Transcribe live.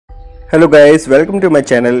Hello guys, welcome to my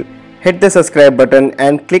channel. Hit the subscribe button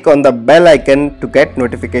and click on the bell icon to get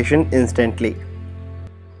notification instantly.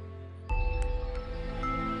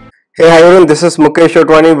 Hey hi everyone, this is Mukesh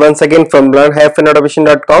Otwani once again from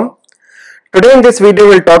learn-automation.com. Today in this video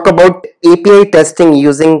we'll talk about API testing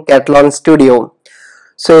using Katalon Studio.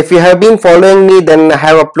 So if you have been following me, then I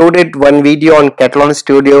have uploaded one video on Katalon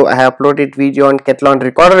Studio. I have uploaded video on Katalon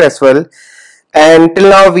Recorder as well. And till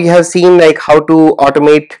now we have seen like how to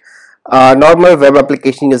automate normal web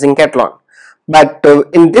application using Katalon. But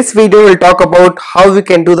in this video we'll talk about how we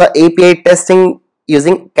can do the API testing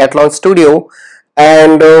using Katalon Studio.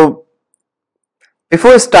 And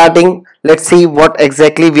before starting, let's see what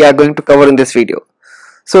exactly we are going to cover in this video.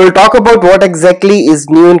 So we'll talk about what exactly is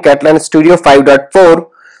new in Katalon Studio 5.4.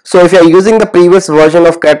 So if you are using the previous version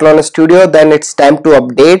of Katalon Studio, then it's time to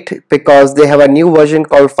update because they have a new version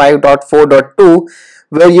called 5.4.2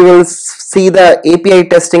 where you will see the API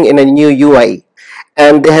testing in a new UI,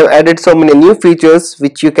 and they have added so many new features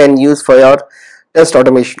which you can use for your test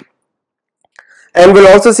automation. And we'll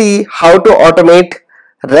also see how to automate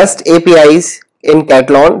REST APIs in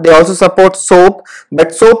Katalon. They also support SOAP,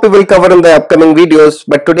 but SOAP we will cover in the upcoming videos.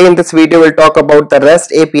 But today in this video we'll talk about the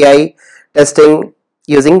REST API testing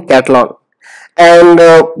using Katalon. And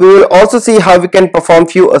we will also see how we can perform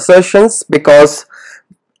few assertions, because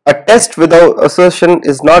a test without assertion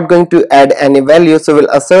is not going to add any value. So we'll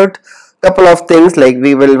assert couple of things, like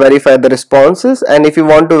we will verify the responses, and if you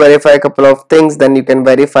want to verify a couple of things, then you can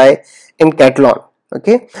verify in Katalon.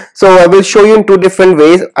 Okay, so I will show you in two different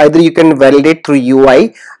ways. Either you can validate through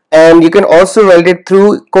UI, and you can also validate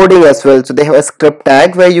through coding as well. So they have a script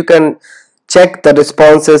tag where you can check the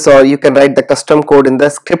responses, or you can write the custom code in the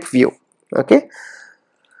script view. Okay,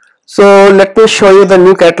 so let me show you the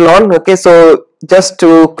new Katalon. Okay, so just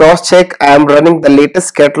to cross check, I am running the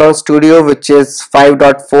latest Katalon Studio, which is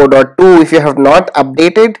 5.4.2. If you have not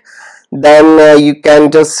updated, then you can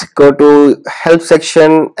just go to help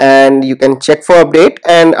section and you can check for update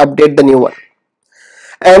and update the new one.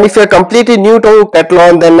 And if you are completely new to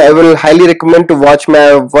Katalon, then I will highly recommend to watch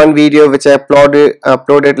my one video which I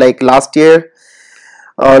uploaded like last year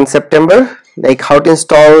on September, like how to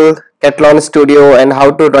install Katalon Studio and how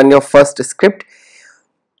to run your first script.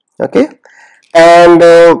 Okay, and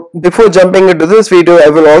before jumping into this video, I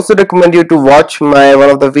will also recommend you to watch my one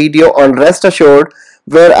of the video on Rest Assured,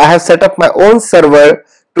 where I have set up my own server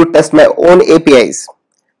to test my own APIs.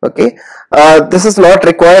 Okay, this is not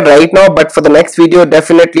required right now, but for the next video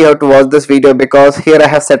definitely you have to watch this video, because here I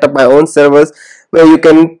have set up my own servers where you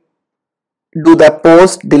can do the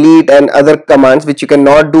post, delete and other commands which you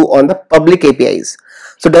cannot do on the public APIs.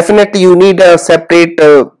 So definitely you need a separate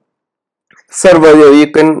server where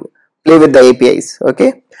you can play with the APIs.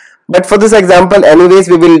 Okay, but for this example anyways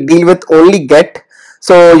we will deal with only get,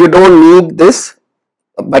 so you don't need this,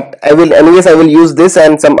 but I will use this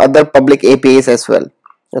and some other public APIs as well.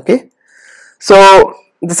 Okay, so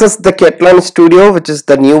this is the Katalon Studio, which is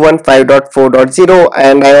the new one 5.4.0,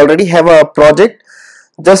 and I already have a project.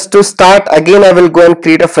 Just to start again, I will go and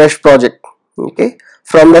create a fresh project, okay,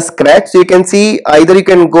 from the scratch. So you can see either you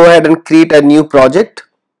can go ahead and create a new project,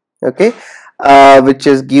 okay, which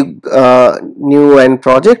is new and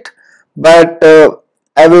project, but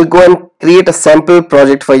I will go and create a sample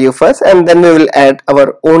project for you first, and then we will add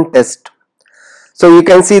our own test. So you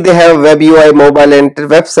can see they have web UI, mobile and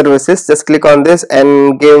web services. Just click on this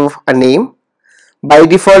and give a name. By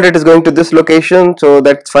default it is going to this location, so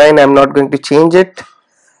that's fine. I'm not going to change it,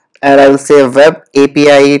 and I will say web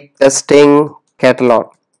API testing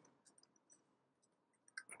Katalon.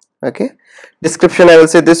 Okay, description, I will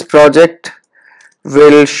say this project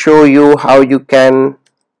will show you how you can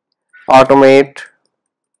automate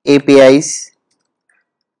APIs.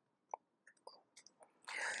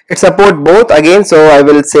 It supports both again, so I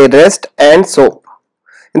will say REST and SOAP.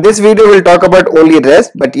 In this video we'll talk about only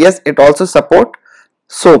REST, but yes, it also supports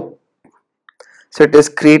SOAP. So it is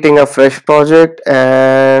creating a fresh project,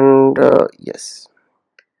 and yes,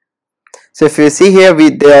 so if you see here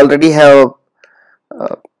they already have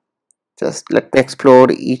just let me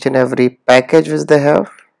explore each and every package which they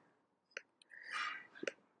have.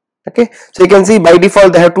 Okay, so you can see by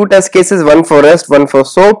default they have two test cases, one for REST, one for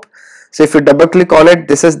SOAP. So if you double click on it,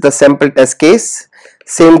 this is the sample test case.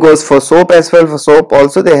 Same goes for SOAP as well. For SOAP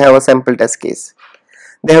also they have a sample test case.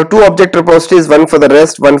 They have two object repositories, one for the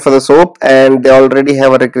REST, one for the SOAP, and they already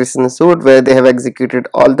have a regression suite where they have executed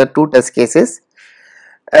all the two test cases,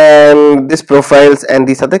 and these profiles and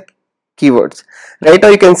these are the keywords. Right now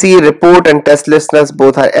you can see report and test listeners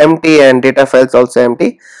both are empty, and data files also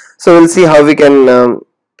empty. So we'll see how we can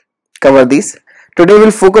cover these. Today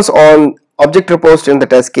we'll focus on object repository in the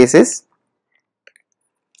test cases.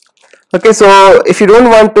 Okay, so if you don't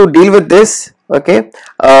want to deal with this, okay,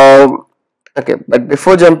 but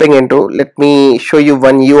before jumping into, let me show you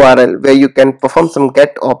one URL where you can perform some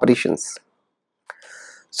get operations.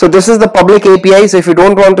 So this is the public API. So if you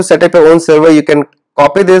don't want to set up your own server, you can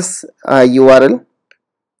copy this URL.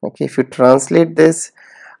 Okay, if you translate this,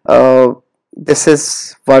 this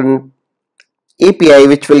is one API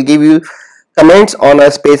which will give you comments on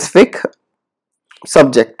a specific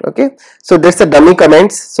subject. Okay, so there's a dummy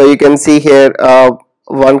comments. So you can see here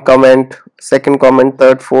one comment, second comment,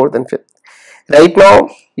 third, fourth, and fifth. Right now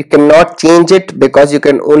you cannot change it because you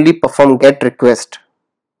can only perform get request.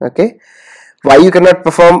 Okay, why you cannot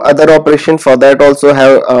perform other operation? For that also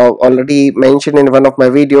have already mentioned in one of my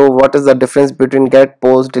video what is the difference between get,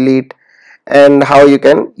 post, delete, and how you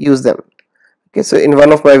can use them. Okay, so in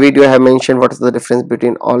one of my video I have mentioned what is the difference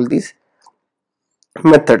between all these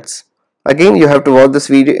methods. Again, you have to watch this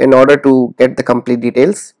video in order to get the complete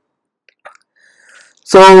details.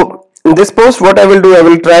 So in this post, what I will do, I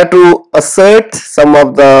will try to assert some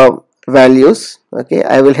of the values. Okay,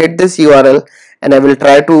 I will hit this URL and I will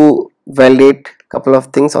try to validate a couple of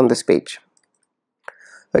things on this page.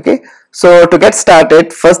 Okay, so to get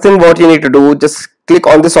started, first thing what you need to do, just click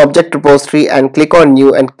on this object repository and click on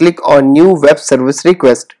new and click on new web service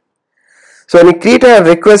request. So when you create a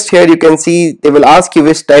request here, you can see they will ask you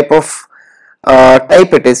which type of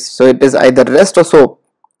type it is. So it is either REST or SOAP,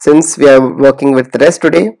 since we are working with REST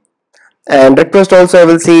today. And request also I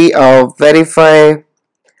will see verify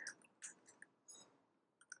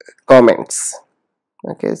comments.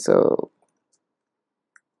 Okay, so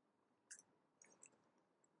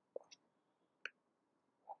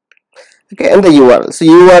okay, and the URL. So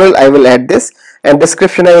URL I will add this, and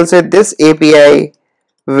description I will say this API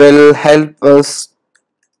will help us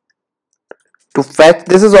to fetch.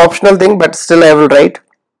 This is optional thing, but still I will write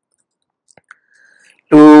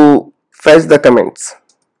to fetch the comments.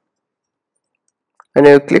 And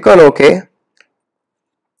you click on OK,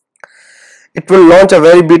 it will launch a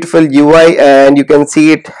very beautiful UI, and you can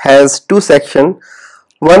see it has two sections.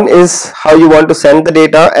 One is how you want to send the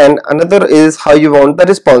data and another is how you want the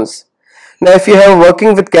response. Now if you have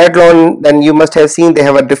working with Katalon, then you must have seen they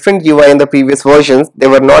have a different UI in the previous versions. They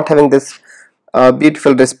were not having this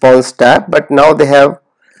beautiful response tab, but now they have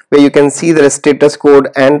where you can see the status code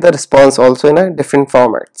and the response also in a different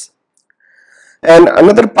formats. And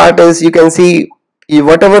another part is you can see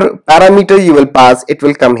whatever parameter you will pass, it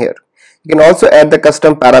will come here. You can also add the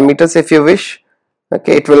custom parameters if you wish.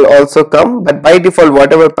 Okay, it will also come, but by default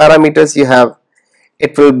whatever parameters you have,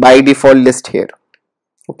 it will by default list here.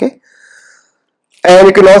 Okay, and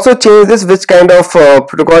you can also change this which kind of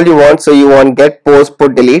protocol you want. So you want get, post,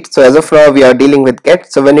 put, delete. So as of now we are dealing with get.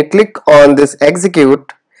 So when you click on this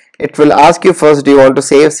execute, it will ask you first, do you want to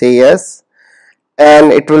save? Say yes,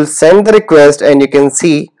 and it will send the request, and you can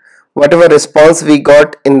see whatever response we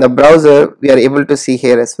got in the browser we are able to see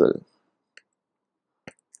here as well.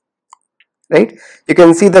 Right, you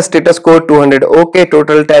can see the status code 200. Okay,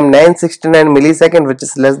 total time 969 millisecond, which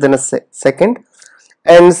is less than a second,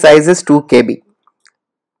 and size is 2 KB.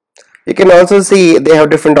 You can also see they have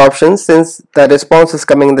different options since the response is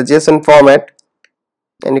coming in the JSON format,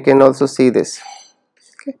 and you can also see this.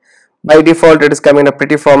 Okay, by default it is coming in a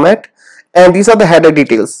pretty format, and these are the header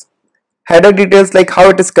details. Header details like how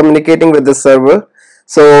it is communicating with the server.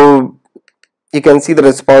 So you can see the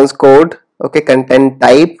response code, okay, content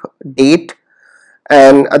type, date,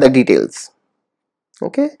 and other details.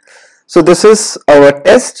 Okay, so this is our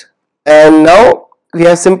test, and now we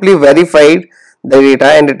have simply verified the data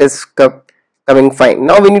and it is coming fine.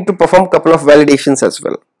 Now we need to perform couple of validations as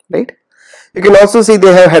well, right? You can also see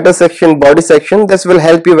they have header section, body section. This will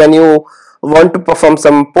help you when you want to perform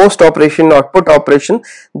some post operation or put operation,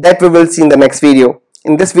 that we will see in the next video.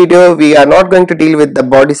 In this video we are not going to deal with the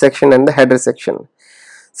body section and the header section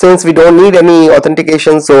since we don't need any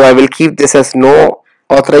authentication, so I will keep this as no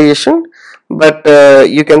authorization. But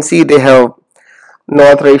you can see they have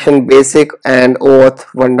no authorization, basic, and OAuth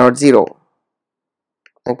 1.0.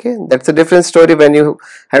 okay, that's a different story. When you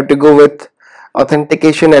have to go with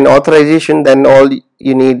authentication and authorization, then all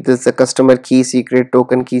you need is a customer key secret,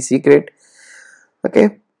 token key secret.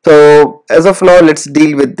 Okay, so as of now let's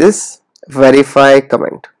deal with this verify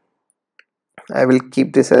comment. I will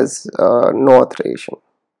keep this as no authorization.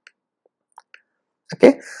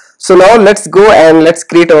 Okay, so now let's go and let's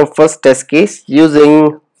create our first test case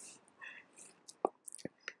using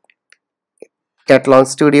Katalon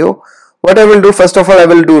Studio. What I will do, first of all, I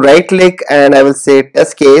will do right click and I will say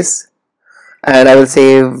test case, and I will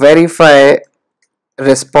say verify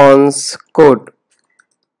response code.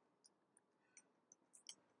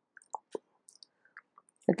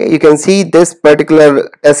 Okay, you can see this particular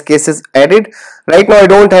test case is added. Right now I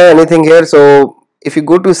don't have anything here, so if you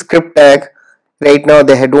go to script tag, right now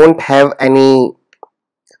they don't have any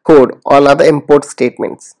code, all other import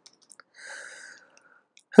statements.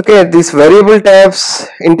 Okay, these variable tabs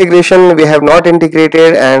integration we have not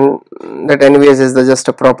integrated, and that anyways is just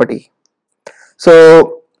a property.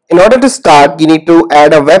 So in order to start, you need to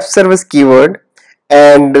add a web service keyword,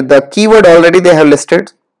 and the keyword already they have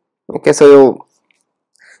listed. Okay, so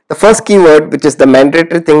the first keyword, which is the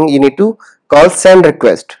mandatory thing, you need to call send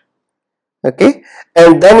request. Okay,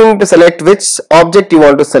 and then you need to select which object you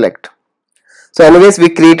want to select. So anyways, we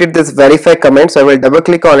created this verify comment, so I will double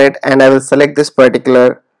click on it and I will select this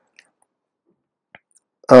particular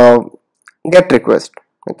get request.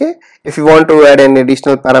 Okay, if you want to add any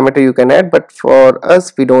additional parameter you can add, but for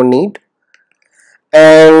us we don't need,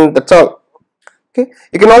 and that's all. Okay,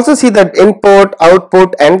 you can also see that input,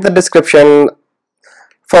 output and the description.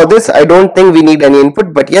 For this I don't think we need any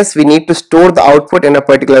input, but yes, we need to store the output in a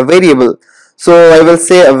particular variable. So I will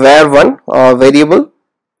say a var1 variable.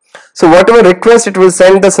 So whatever request it will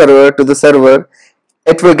send the server to the server,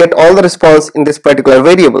 it will get all the response in this particular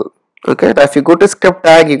variable. Okay, now if you go to script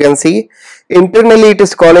tag, you can see internally it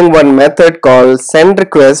is calling one method called send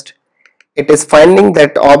request. It is finding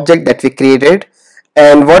that object that we created,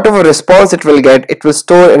 and whatever response it will get, it will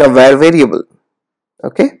store in a var variable.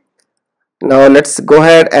 Okay, now let's go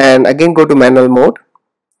ahead and again go to manual mode.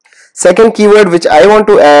 Second keyword which I want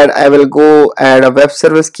to add, I will go add a web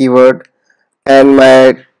service keyword, and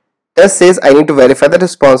my test says I need to verify the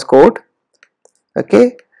response code.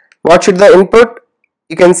 Okay, what should the input?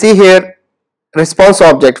 You can see here response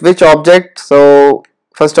object. Which object? So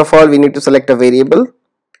first of all we need to select a variable,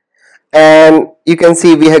 and you can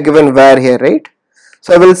see we have given var here, right?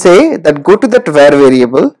 So I will say that go to that var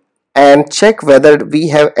variable and check whether we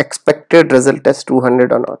have expected result as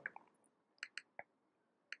 200 or not.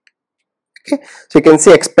 Okay, so you can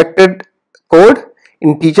see expected code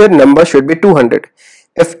integer number should be 200.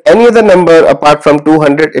 If any other number apart from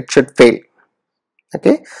 200, it should fail.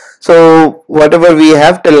 Okay, so whatever we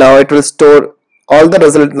have till now, it will store all the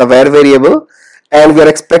result in the var variable, and we are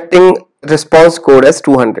expecting response code as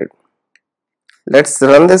 200. Let's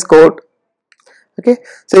run this code. Okay,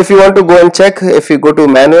 so if you want to go and check, if you go to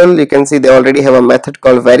manual, you can see they already have a method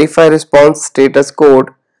called verify response status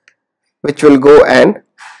code, which will go and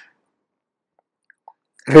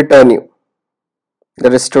return you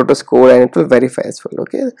the status code, and it will verify as well.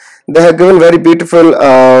 Okay, they have given very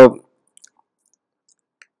beautiful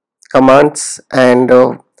commands and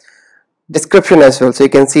description as well, so you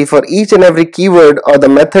can see for each and every keyword or the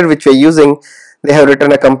method which we are using, they have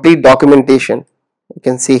written a complete documentation. You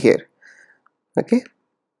can see here. Okay,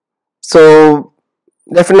 so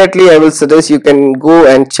definitely I will suggest you can go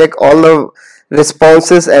and check all the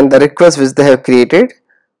responses and the requests which they have created.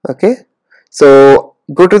 Okay, so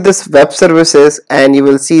go to this web services and you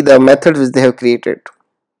will see the methods which they have created.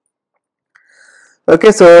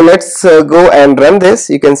 Okay, so let's go and run this.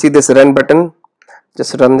 You can see this run button.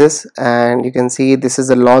 Just run this and you can see this is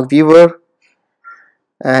a log viewer,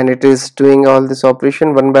 and it is doing all this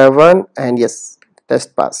operation one by one, and yes,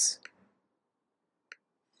 test pass.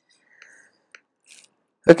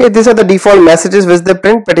 Okay, these are the default messages which they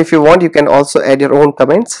print, but if you want you can also add your own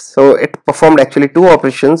comments. So it performed actually two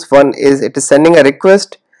operations. One is it is sending a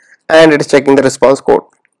request and it is checking the response code.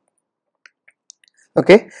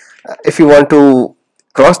 Okay, if you want to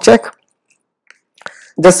cross check,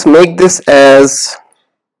 just make this as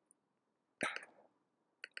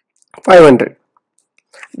 500.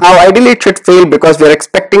 Now ideally it should fail because we are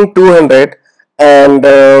expecting 200, and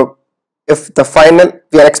if the final,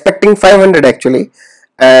 we are expecting 500 actually,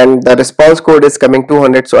 and the response code is coming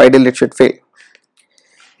 200, so ideally it should fail.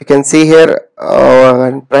 You can see here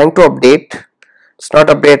I'm trying to update, it's not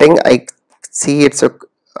updating. I see it's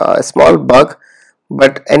a small bug,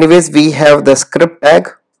 but anyways we have the script tag,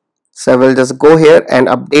 so I will just go here and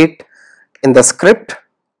update in the script,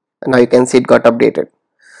 and now you can see it got updated.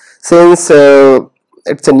 Since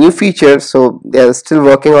it's a new feature, so they are still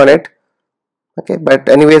working on it. Okay, but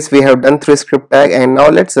anyways we have done through script tag, and now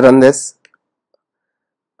let's run this,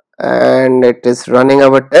 and it is running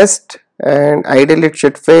our test, and ideally it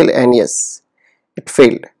should fail, and yes, it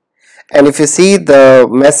failed. And if you see the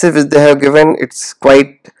message which they have given, it's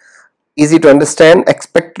quite easy to understand.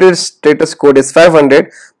 Expected status code is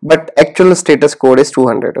 500, but actual status code is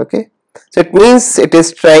 200. Okay, so it means it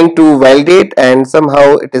is trying to validate and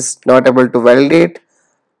somehow it is not able to validate.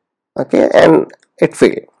 Okay, and it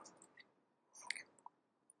failed.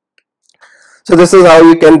 So this is how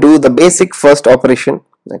you can do the basic first operation.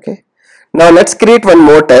 Okay, Now let's create one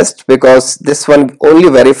more test, because this one only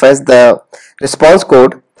verifies the response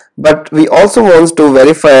code, but we also want to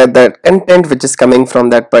verify the content which is coming from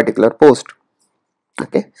that particular post.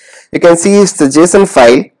 Okay, you can see it's the JSON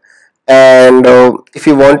file, and if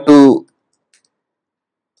you want to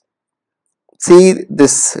see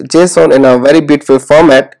this JSON in a very beautiful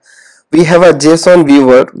format, we have a JSON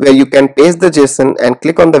viewer where you can paste the JSON and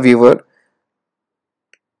click on the viewer.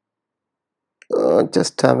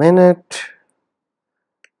 Just a minute.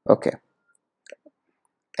 Okay,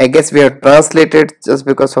 I guess we have translated just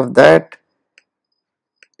because of that.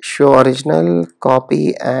 Show original,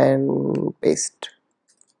 copy and paste.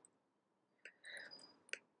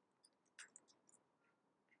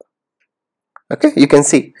 Okay, you can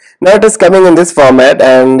see now it is coming in this format,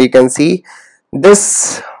 and you can see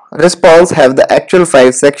this response have the actual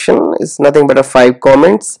 5 section. Is nothing but a 5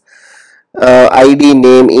 comments, ID,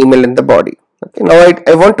 name, email in the body. Okay, now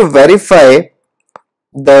I want to verify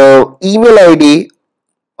the email ID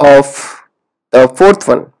of the fourth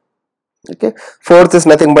one. Okay, fourth is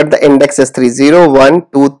nothing but the index is 3, 0, 1,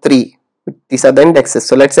 2, 3. These are the indexes.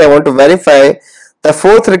 So let's say I want to verify the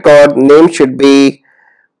fourth record name should be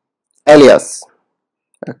alias.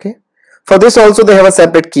 Okay, for this also they have a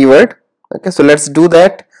separate keyword. Okay, so let's do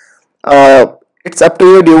that. It's up to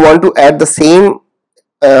you. Do you want to add the same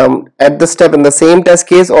at the step in the same test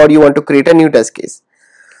case, or you want to create a new test case?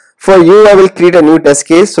 For you, I will create a new test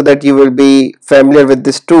case so that you will be familiar with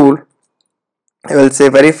this tool. I will say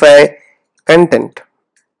verify content.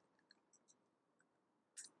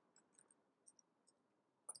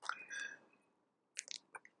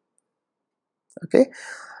 Okay,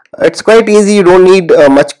 it's quite easy. You don't need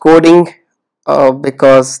much coding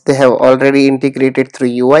because they have already integrated through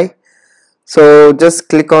UI. So just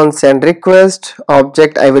click on send request.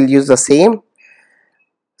 Object, I will use the same.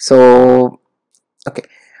 So okay,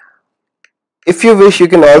 if you wish, you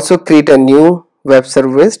can also create a new web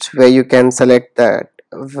service where you can select that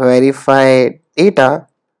verify data,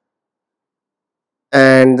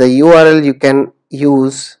 and the URL you can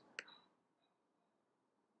use.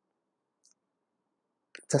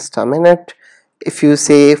 Just a minute. If you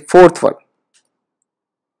say fourth one,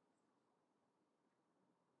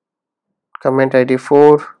 comment ID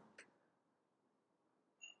 4.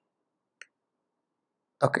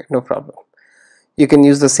 Okay, no problem. You can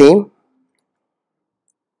use the same.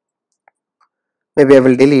 Maybe I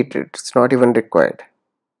will delete it. It's not even required,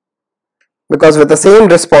 because with the same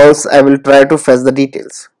response I will try to fetch the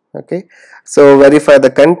details. Okay, so verify the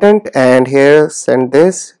content, and here send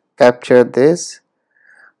this, capture this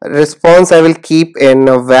response. I will keep in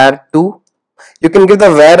var2. You can give the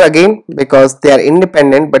var again because they are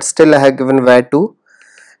independent, but still I have given var2.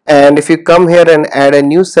 And if you come here and add a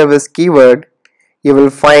new service keyword, you will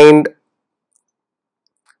find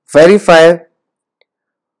verify.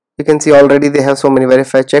 You can see already they have so many: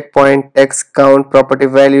 verify checkpoint, text count, property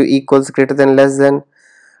value equals, greater than, less than.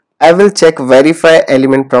 I will check verify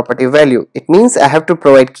element property value. It means I have to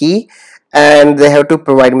provide key and they have to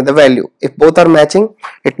provide me the value. If both are matching,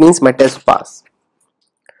 it means my test pass.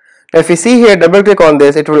 Now if you see here, double click on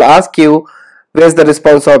this, it will ask you where's the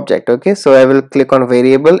response object. Okay, so I will click on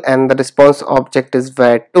variable, and the response object is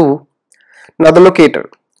var2. Now the locator.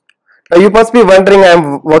 Now you must be wondering,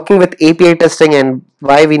 I'm working with API testing and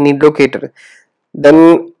why we need locator.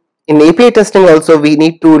 Then in API testing also we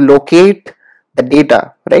need to locate the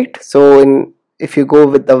data, right? So if you go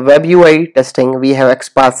with the web UI testing, we have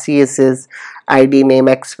XPath, CSS, ID, name,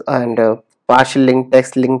 X, and partial link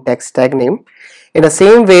text tag name. In the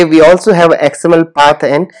same way, we also have XML path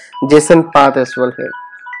and JSON path as well here.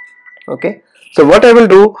 Okay, so what I will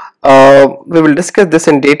do, we will discuss this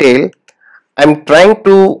in detail. I'm trying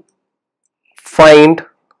to find,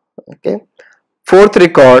 okay, fourth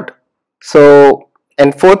record. So,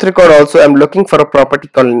 and fourth record also I'm looking for a property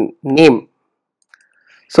called name.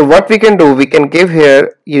 So what we can do, we can give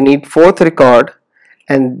here you need fourth record,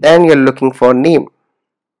 and then you're looking for name.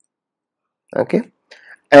 Okay,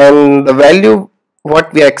 and the value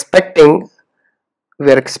what we are expecting,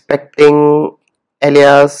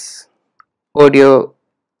 alias audio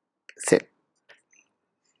set.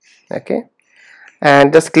 Okay,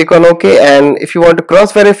 and just click on OK. And if you want to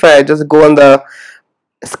cross verify, just go on the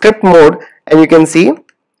script mode, and you can see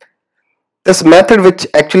this method which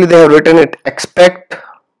actually they have written it, expect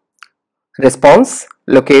response,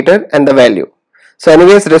 locator, and the value. So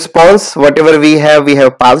anyways, response whatever we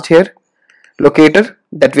have passed here, locator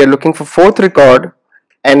that we are looking for fourth record,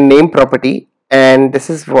 and name property, and this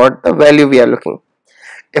is what the value we are looking.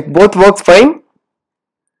 If both works fine,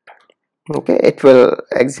 okay, it will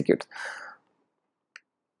execute.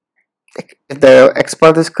 If the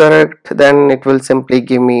XPath is correct, then it will simply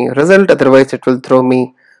give me result, otherwise it will throw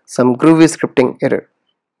me some groovy scripting error.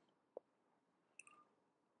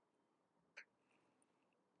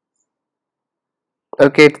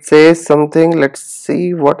 Okay, it says something. Let's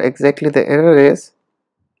see what exactly the error is.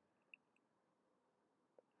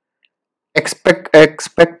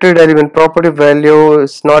 Expected element property value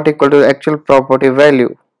is not equal to the actual property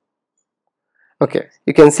value. Okay,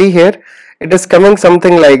 you can see here it is coming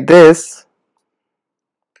something like this.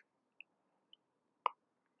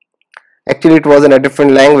 Actually it was in a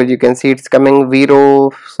different language. You can see it's coming zero,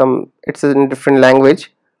 it's in a different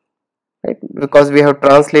language, right? Because we have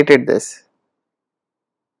translated this.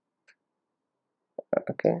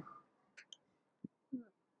 Okay,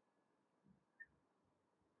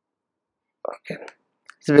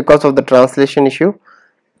 it's because of the translation issue,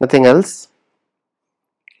 nothing else.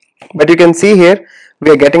 But you can see here we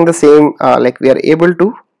are getting the same, like we are able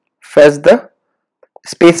to fetch the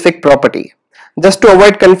specific property. Just to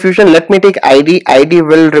avoid confusion, let me take id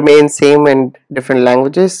will remain same in different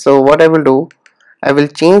languages. So what I will do, I will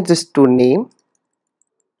change this to name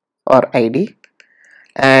or id,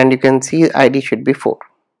 and you can see id should be 4.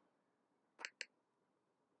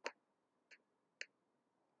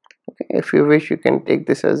 Okay, if you wish you can take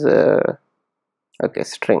this as a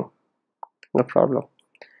string, no problem.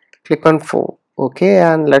 Click on 4. Okay,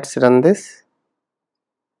 and let's run this,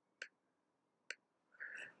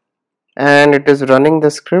 and it is running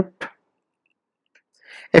the script.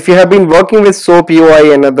 If you have been working with SOAP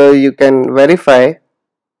UI and other, you can verify.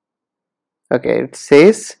 Okay, it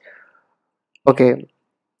says okay,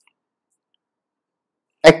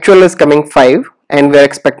 actual is coming 5 and we are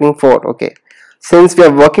expecting 4. Okay, since we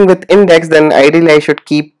are working with index, then ideally I should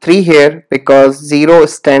keep 3 here, because 0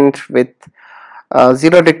 stand with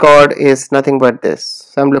 0 record is nothing but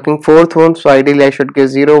this. So I'm looking 4th one, so ideally I should give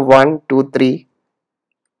 0 1 2 3.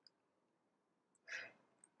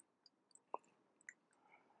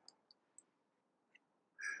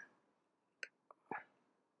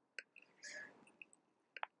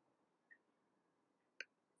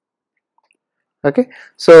 Okay,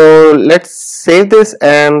 so let's save this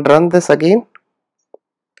and run this again,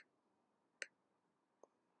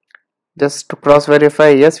 just to cross verify.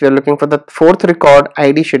 Yes, we are looking for the 4th record,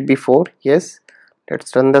 id should be 4. Yes,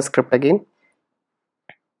 let's run the script again,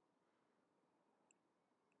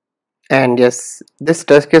 and yes, this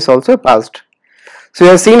test case also passed. So you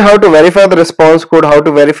have seen how to verify the response code, how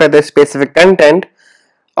to verify the specific content.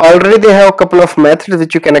 Already they have a couple of methods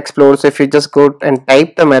which you can explore. So if you just go and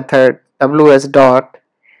type the method ws dot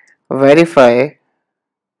verify,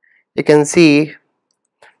 you can see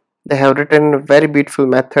they have written a very beautiful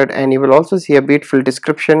method, and you will also see a beautiful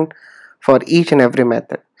description for each and every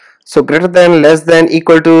method. So greater than, less than,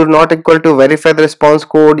 equal to, not equal to, verify the response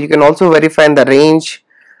code. You can also verify in the range,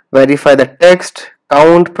 verify the text,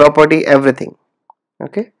 count, property, everything.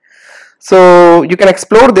 Okay, so you can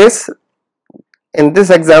explore this. In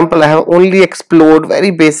this example I have only explored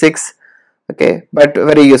very basics, okay, but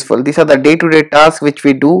very useful. These are the day-to-day tasks which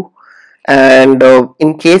we do, and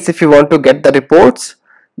in case if you want to get the reports,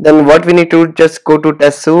 then what we need to just go to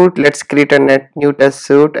test suite. Let's create a new test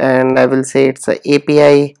suite, and I will say it's a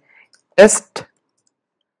API test.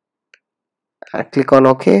 I click on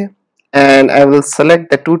OK, and I will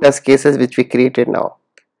select the 2 test cases which we created now.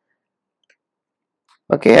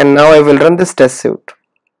 Okay, and now I will run this test suite.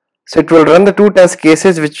 So it will run the 2 test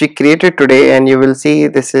cases which we created today, and you will see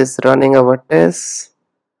this is running our test,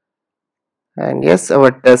 and yes,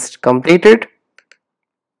 our test completed.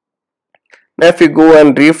 Now if you go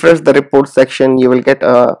and refresh the report section, you will get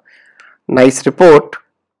a nice report,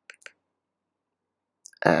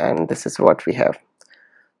 and this is what we have.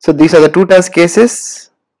 So these are the 2 test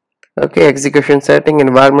cases. Okay, execution setting,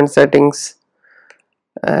 environment settings,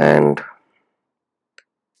 and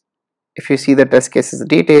if you see the test cases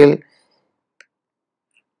detail,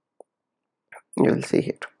 you will see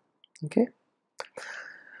here. Okay,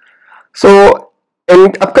 so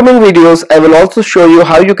in upcoming videos I will also show you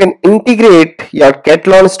how you can integrate your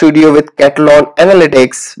Katalon Studio with Katalon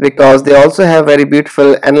Analytics, because they also have very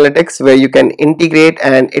beautiful analytics where you can integrate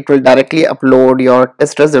and it will directly upload your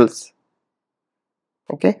test results.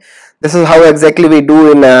 Okay, this is how exactly we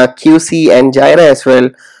do in QC and Jira as well.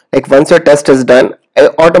 Like once your test is done,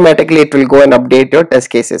 automatically it will go and update your test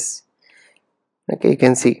cases. Okay, you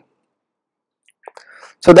can see.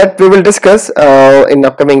 So that we will discuss in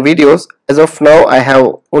upcoming videos. As of now I have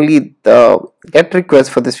only the get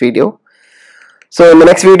request for this video. So in the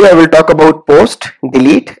next video I will talk about post,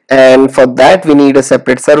 delete, and for that we need a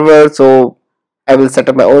separate server. So I will set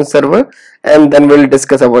up my own server, and then we'll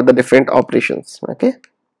discuss about the different operations. Okay.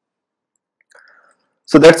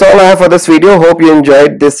 So that's all I have for this video. Hope you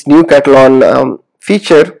enjoyed this new Katalon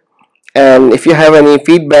feature, and if you have any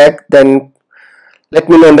feedback, then let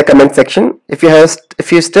me know in the comment section. If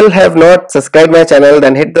you still have not subscribed my channel,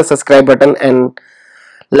 then hit the subscribe button and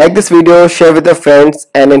like this video, share with your friends,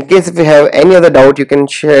 and in case if you have any other doubt, you can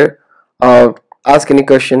share or ask any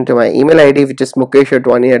question to my email ID, which is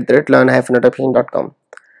mukeshotwani@learn-adoption.com.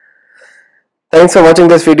 Thanks for watching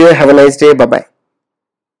this video. Have a nice day. Bye bye.